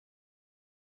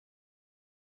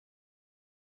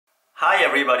Hi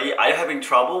everybody, are you having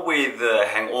trouble with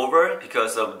hangover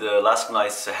because of the last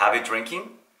night's heavy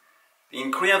drinking?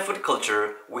 In Korean food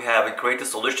culture, we have a great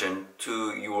solution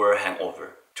to your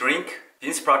hangover. Drink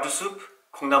bean sprout soup,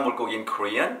 콩나물국 in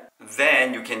Korean,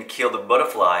 then you can kill the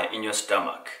butterfly in your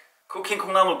stomach. Cooking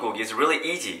콩나물국 is really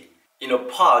easy. In a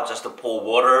pot, just pour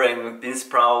water and bean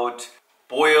sprout,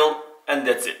 boil, and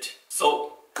that's it.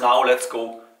 So now let's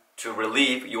go to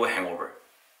relieve your hangover.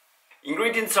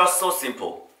 Ingredients are so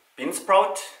simple. Bean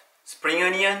sprout, spring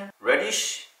onion,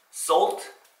 radish,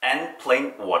 salt, and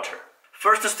plain water.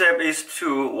 First step is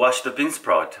to wash the bean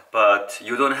sprout, but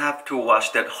you don't have to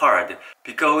wash that hard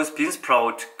because bean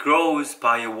sprout grows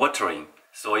by watering.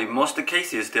 So in most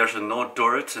cases there's no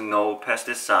dirt, no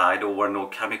pesticide or no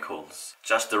chemicals.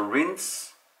 Just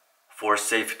rinse for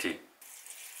safety.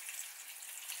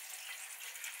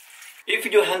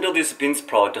 If you handle this bean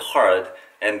sprout hard,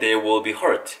 and they will be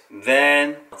hurt,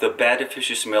 then the bad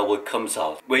fishy smell will come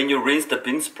out. When you rinse the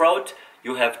bean sprout,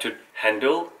 you have to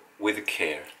handle with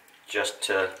care. Just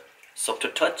soft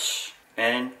touch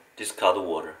and discard the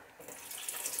water.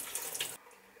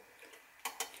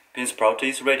 Bean sprout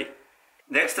is ready.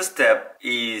 Next step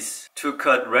is to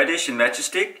cut radish in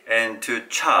matchstick and to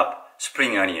chop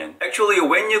spring onion. Actually,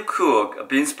 when you cook a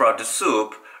bean sprout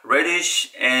soup,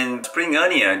 radish and spring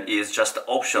onion is just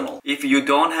optional. If you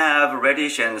don't have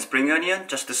radish and spring onion,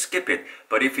 just skip it.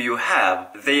 But if you have,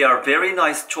 they are very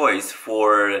nice choice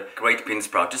for great bean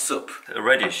sprout soup.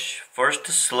 Radish. First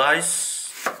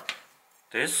slice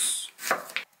this.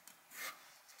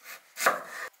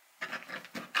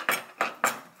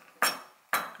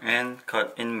 And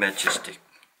cut in matchstick.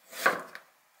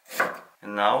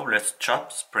 And now let's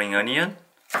chop spring onion,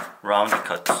 round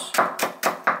cuts.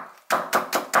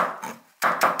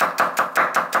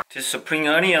 This spring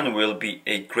onion will be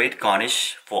a great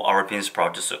garnish for our bean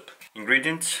sprout soup.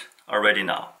 Ingredients are ready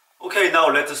now. Okay, now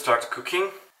let's start cooking.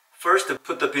 First,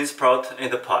 put the bean sprout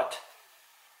in the pot.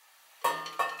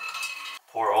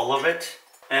 Pour all of it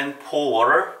and pour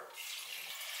water.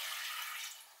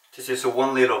 This is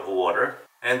 1 liter of water.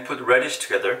 And put radish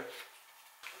together.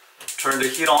 Turn the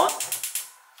heat on.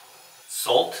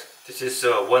 Salt. This is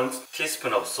 1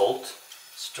 teaspoon of salt.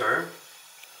 Stir.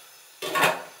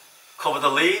 Cover the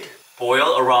lid,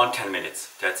 boil around 10 minutes,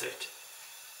 that's it.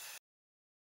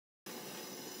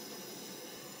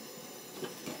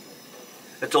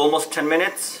 It's almost 10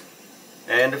 minutes,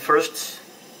 and first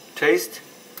taste,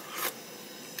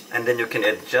 and then you can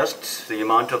adjust the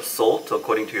amount of salt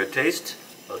according to your taste,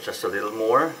 or just a little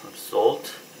more of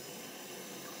salt.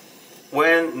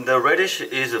 When the radish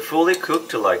is fully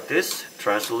cooked like this,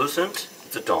 translucent,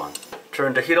 it's done.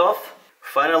 Turn the heat off.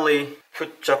 Finally,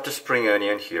 put chopped spring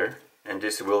onion here. And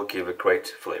this will give a great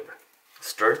flavor.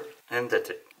 Stir, and that's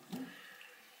it.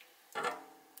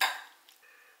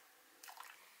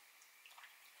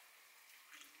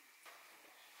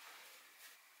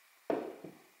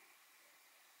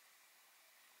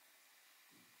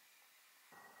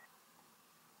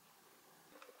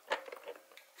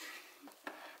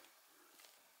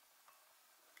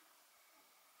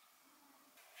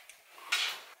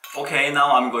 Okay,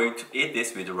 now I'm going to eat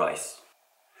this with rice.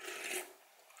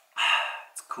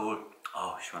 Cool.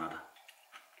 Oh, 시원하다.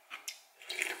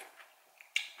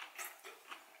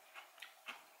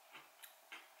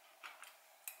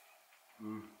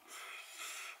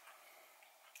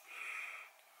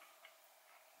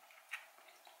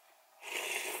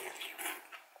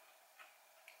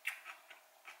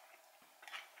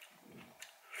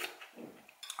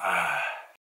 Ah.